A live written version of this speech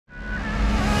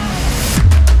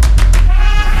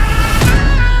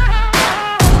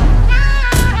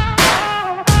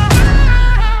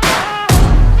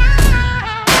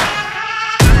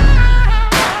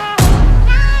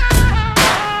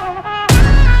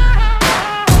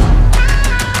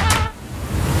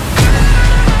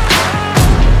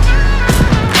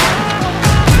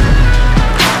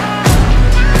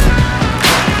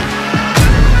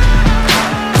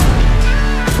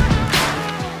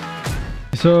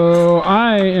so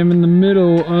I am in the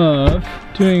middle of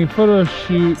doing photo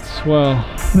shoots. Well,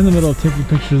 I'm in the middle of taking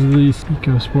pictures of these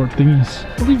EcoSport thingies.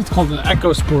 I believe it's called an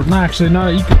EcoSport. No, actually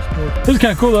not an EcoSport. This is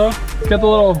kind of cool though. It's got the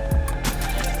little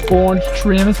orange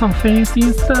trim. It's all fancy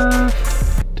and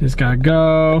stuff. Just gotta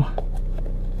go.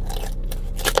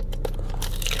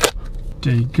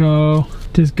 There you go.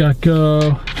 Just gotta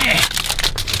go.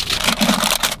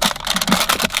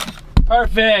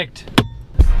 Perfect.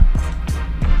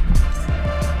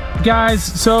 Guys,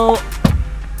 so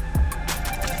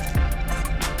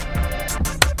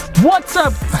what's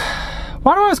up?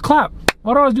 Why do I always clap?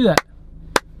 Why do I always do that?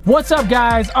 What's up,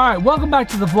 guys? All right, welcome back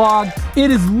to the vlog.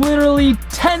 It is literally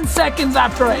 10 seconds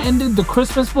after I ended the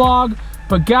Christmas vlog,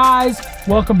 but guys,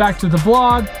 welcome back to the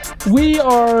vlog. We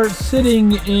are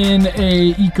sitting in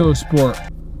a EcoSport.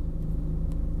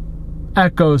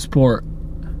 EcoSport.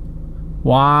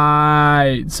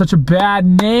 Why? Such a bad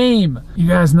name. You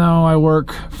guys know I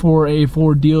work for a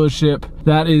Ford dealership.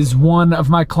 That is one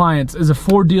of my clients, is a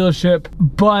Ford dealership.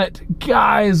 But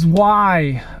guys,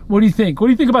 why? What do you think? What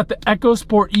do you think about the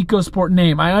EcoSport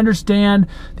name? I understand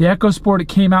the EcoSport, it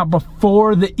came out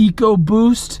before the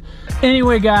EcoBoost.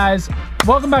 Anyway, guys,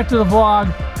 welcome back to the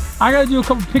vlog. I gotta do a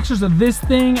couple pictures of this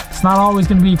thing. It's not always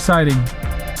gonna be exciting.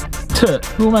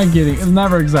 Who am I kidding? It's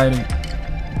never exciting.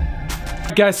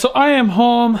 Guys, so I am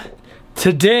home.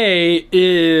 Today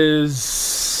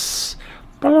is...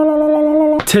 what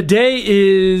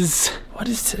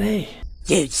is today?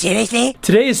 Dude, seriously?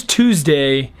 Today is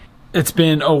Tuesday. It's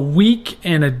been a week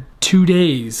and 2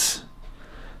 days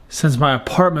since my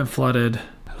apartment flooded.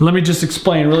 Let me just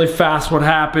explain really fast what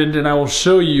happened and I will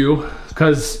show you,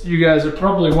 because you guys are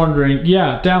probably wondering,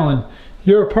 yeah, Dallin,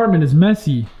 your apartment is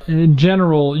messy in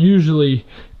general, usually,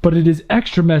 but it is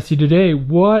extra messy today.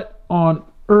 What on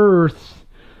earth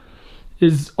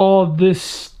is all this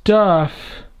stuff,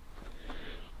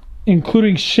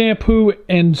 including shampoo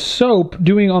and soap,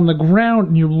 doing on the ground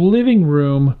in your living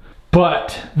room?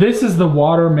 But this is the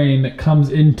water main that comes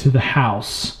into the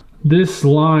house. This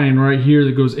line right here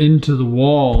that goes into the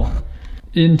wall,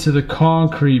 into the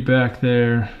concrete back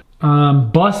there,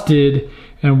 busted,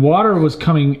 and water was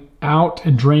coming out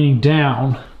and draining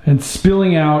down and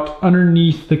spilling out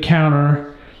underneath the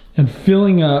counter and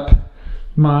filling up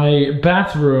my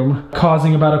bathroom,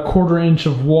 causing about a 1/4 inch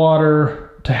of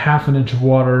water to 1/2 inch of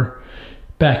water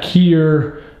back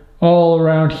here, all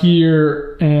around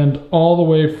here, and all the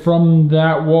way from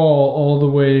that wall all the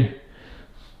way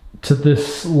to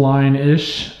this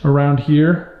line-ish around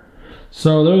here.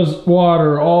 So there was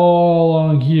water all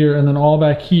along here and then all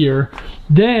back here.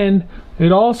 Then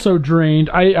it also drained.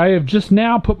 I have just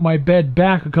now put my bed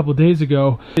back a couple days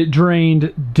ago. It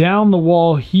drained down the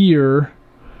wall here,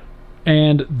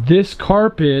 and this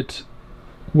carpet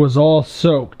was all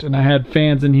soaked, and I had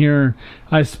fans in here.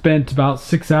 I spent about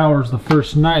 6 hours the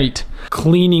first night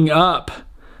cleaning up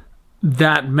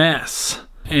that mess.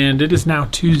 And it is now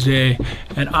Tuesday,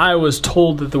 and I was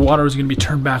told that the water was gonna be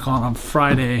turned back on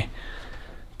Friday.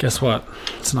 Guess what?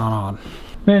 It's not on.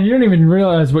 Man, you don't even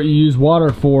realize what you use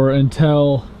water for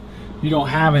until you don't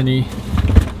have any.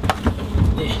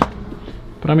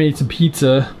 But I'm gonna eat some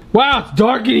pizza. Wow, it's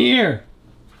dark in here!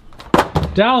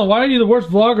 Dallin, why are you the worst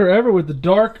vlogger ever with the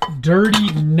dark,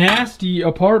 dirty, nasty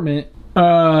apartment?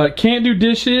 Can't do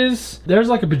dishes. There's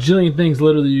like a bajillion things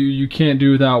literally you can't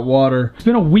do without water. It's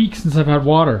been a week since I've had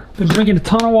water. Been drinking a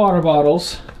ton of water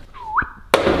bottles.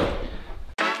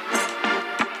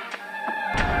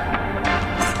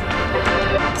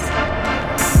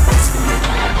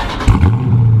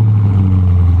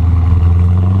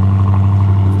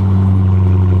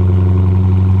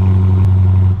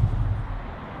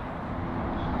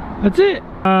 That's it.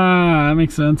 That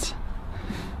makes sense.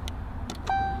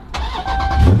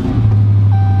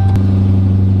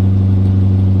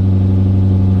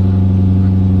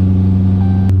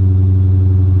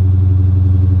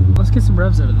 Let's get some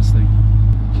revs out of this thing.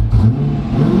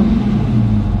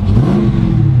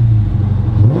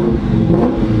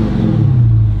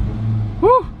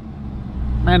 Woo!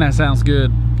 Man, that sounds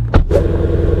good.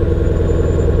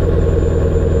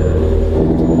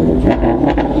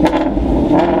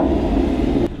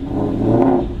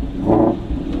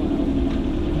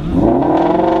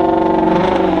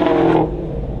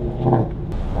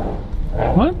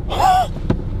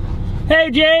 Hey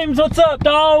James, what's up,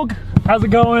 dog? How's it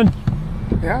going?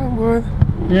 Yeah, I'm good.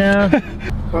 Yeah.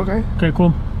 Okay. Okay,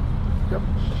 cool. Yep.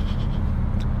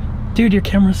 Dude, your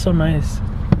camera's so nice.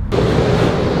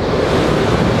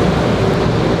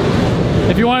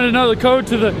 If you wanted to know the code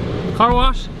to the car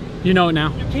wash, you know it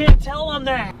now. You can't tell them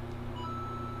that.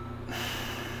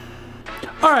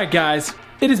 All right, guys,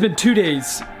 it has been 2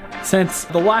 days since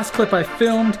the last clip I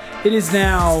filmed. It is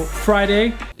now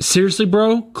Friday. Seriously,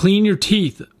 bro, clean your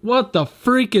teeth. What the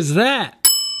freak is that?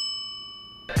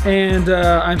 And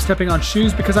I'm stepping on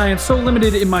shoes because I am so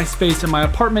limited in my space in my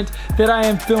apartment that I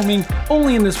am filming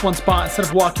only in this one spot instead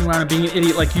of walking around and being an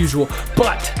idiot like usual.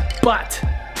 But,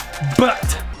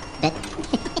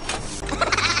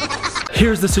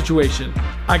 here's the situation.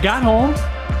 I got home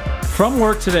from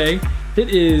work today. It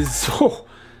is, oh,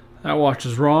 that watch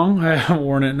is wrong. I haven't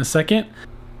worn it in a second.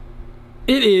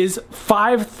 It is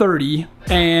 5:30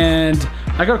 and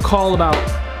I got a call about,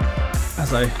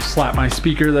 as I slap my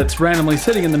speaker that's randomly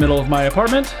sitting in the middle of my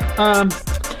apartment. I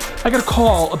got a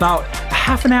call about a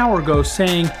half an hour ago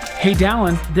saying, hey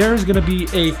Dallin, there's gonna be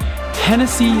a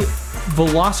Hennessy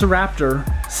Velociraptor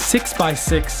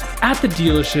 6x6 at the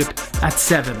dealership at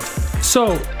 7.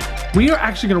 So we are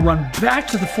actually gonna run back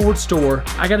to the Ford store.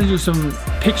 I gotta do some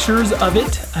pictures of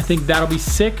it. I think that'll be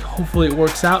sick. Hopefully it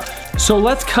works out. So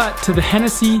let's cut to the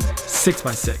Hennessy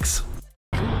 6x6.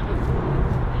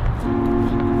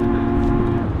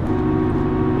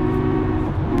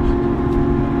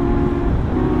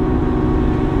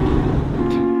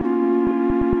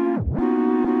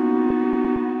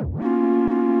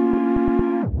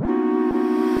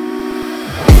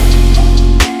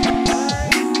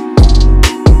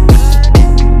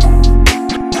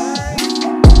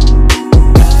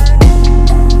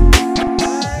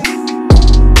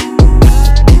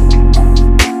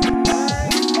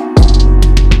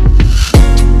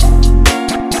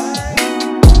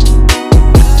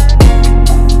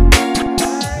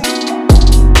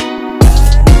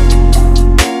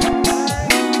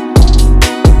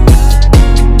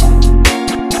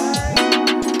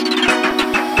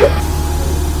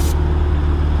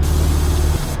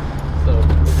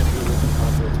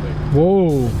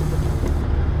 Whoa.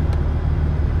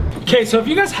 Okay, so if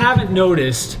you guys haven't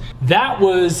noticed, that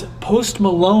was Post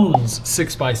Malone's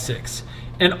 6x6.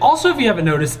 And also if you haven't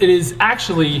noticed, it is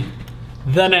actually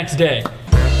the next day.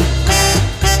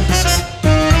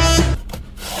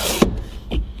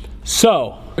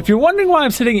 So, if you're wondering why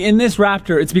I'm sitting in this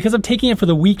Raptor, it's because I'm taking it for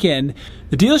the weekend.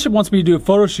 The dealership wants me to do a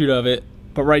photo shoot of it,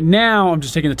 but right now I'm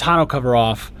just taking the tonneau cover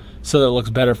off so that it looks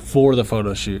better for the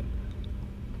photo shoot.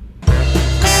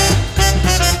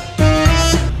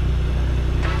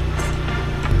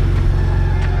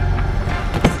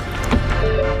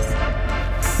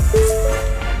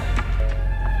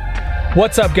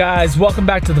 What's up guys, welcome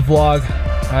back to the vlog.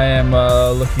 I am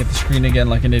looking at the screen again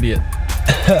like an idiot.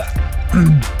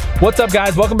 What's up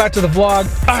guys, welcome back to the vlog.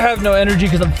 I have no energy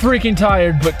because I'm freaking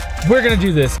tired, but we're gonna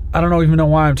do this. I don't even know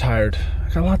why I'm tired. I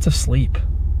got lots of sleep.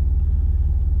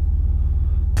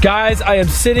 Guys, I am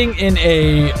sitting in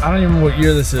a, I don't even know what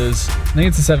year this is. I think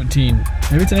it's a 17.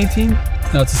 Maybe it's an 18?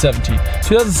 No, it's a 17.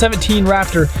 2017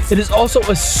 Raptor. It is also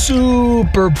a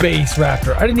super bass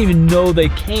Raptor. I didn't even know they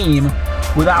came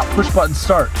without push button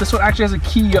start. This one actually has a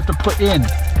key you have to put in.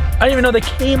 I didn't even know they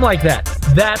came like that.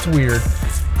 That's weird.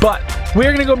 But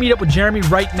we're gonna go meet up with Jeremy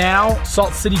right now,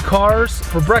 Salt City Cars,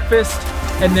 for breakfast.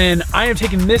 And then I am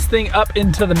taking this thing up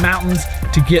into the mountains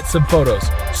to get some photos.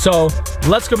 So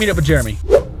let's go meet up with Jeremy.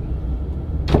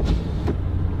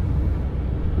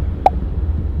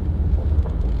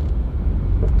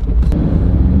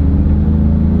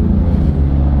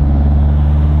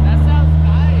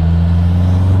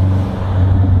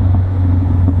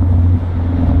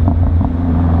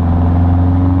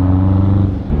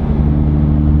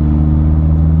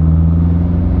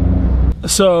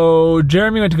 So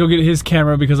Jeremy went to go get his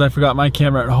camera because I forgot my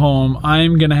camera at home.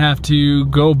 I'm gonna have to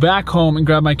go back home and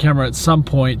grab my camera at some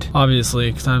point,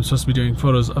 obviously, because I'm supposed to be doing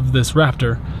photos of this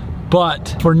Raptor.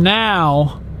 But for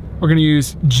now, we're gonna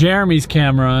use Jeremy's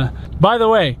camera. By the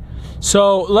way,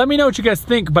 so let me know what you guys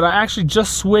think, but I actually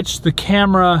just switched the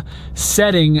camera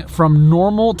setting from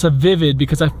normal to vivid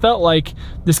because I felt like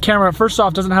this camera, first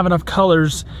off, doesn't have enough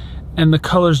colors and the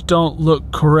colors don't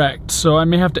look correct. So I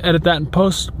may have to edit that in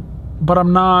post, but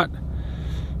I'm not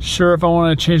sure if I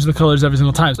want to change the colors every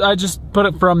single time. So I just put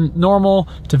it from normal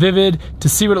to vivid to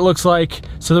see what it looks like.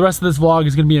 So the rest of this vlog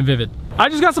is gonna be in vivid. I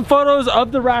just got some photos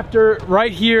of the Raptor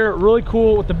right here. Really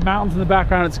cool with the mountains in the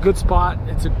background. It's a good spot.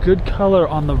 It's a good color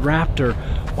on the Raptor.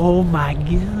 Oh my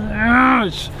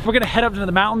gosh. We're gonna head up into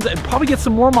the mountains and probably get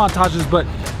some more montages, but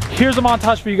here's a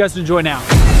montage for you guys to enjoy now.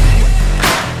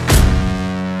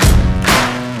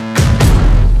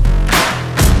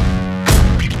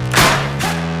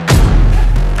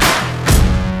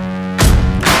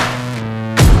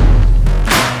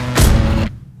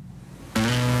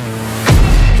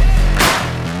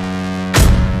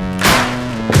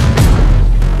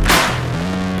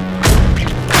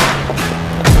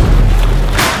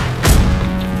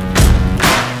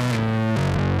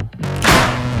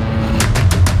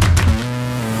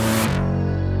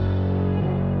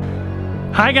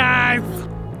 Hi guys!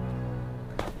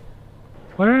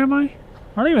 Where am I?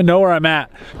 I don't even know where I'm at.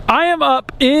 I am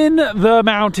up in the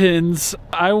mountains.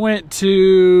 I went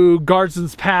to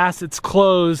Guardson's Pass, it's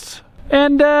closed.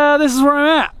 And this is where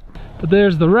I'm at. But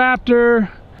there's the Raptor.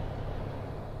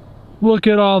 Look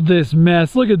at all this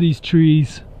mess. Look at these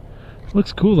trees.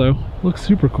 Looks cool though. Looks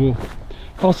super cool.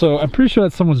 Also, I'm pretty sure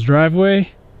that's someone's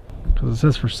driveway because it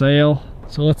says for sale.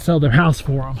 So let's sell their house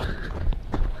for them.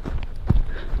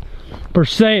 For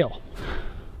sale.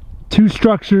 2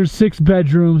 structures, 6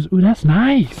 bedrooms. Ooh, that's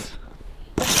nice.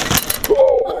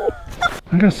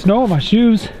 I got snow on my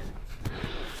shoes.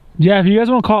 Yeah, if you guys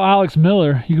want to call Alex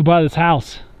Miller, you can buy this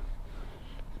house.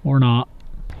 Or not.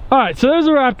 All right, so there's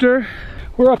a Raptor.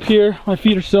 We're up here, my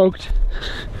feet are soaked.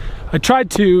 I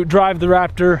tried to drive the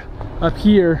Raptor up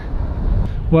here.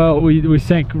 Well, we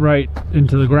sank right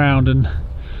into the ground and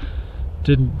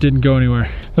didn't go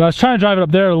anywhere. But I was trying to drive it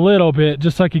up there a little bit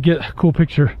just so I could get a cool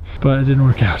picture, but it didn't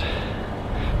work out.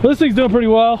 But this thing's doing pretty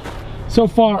well so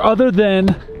far, other than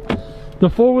the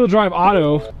 4-wheel drive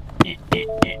auto. The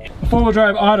 4-wheel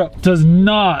drive auto does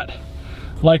not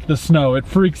like the snow. It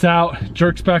freaks out,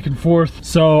 jerks back and forth.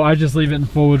 So I just leave it in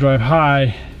 4-wheel drive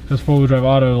high because 4-wheel drive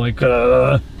auto like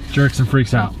jerks and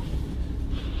freaks out.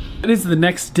 It is the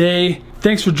next day.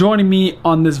 Thanks for joining me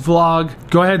on this vlog.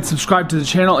 Go ahead and subscribe to the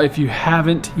channel if you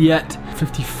haven't yet.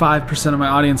 55% of my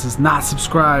audience is not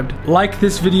subscribed. Like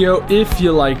this video if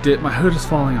you liked it. My hood is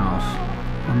falling off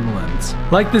on the lens.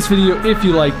 Like this video if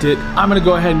you liked it. I'm gonna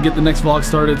go ahead and get the next vlog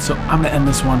started, so I'm gonna end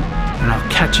this one and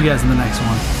I'll catch you guys in the next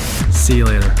one. See you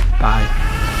later. Bye.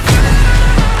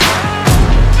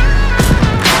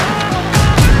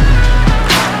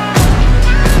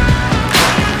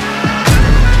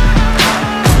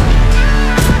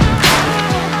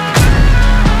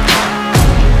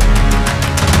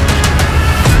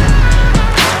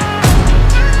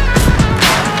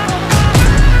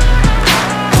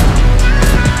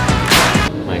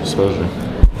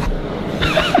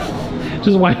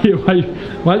 Just wipe you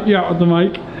out with the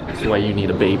mic. That's why you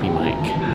need a baby mic.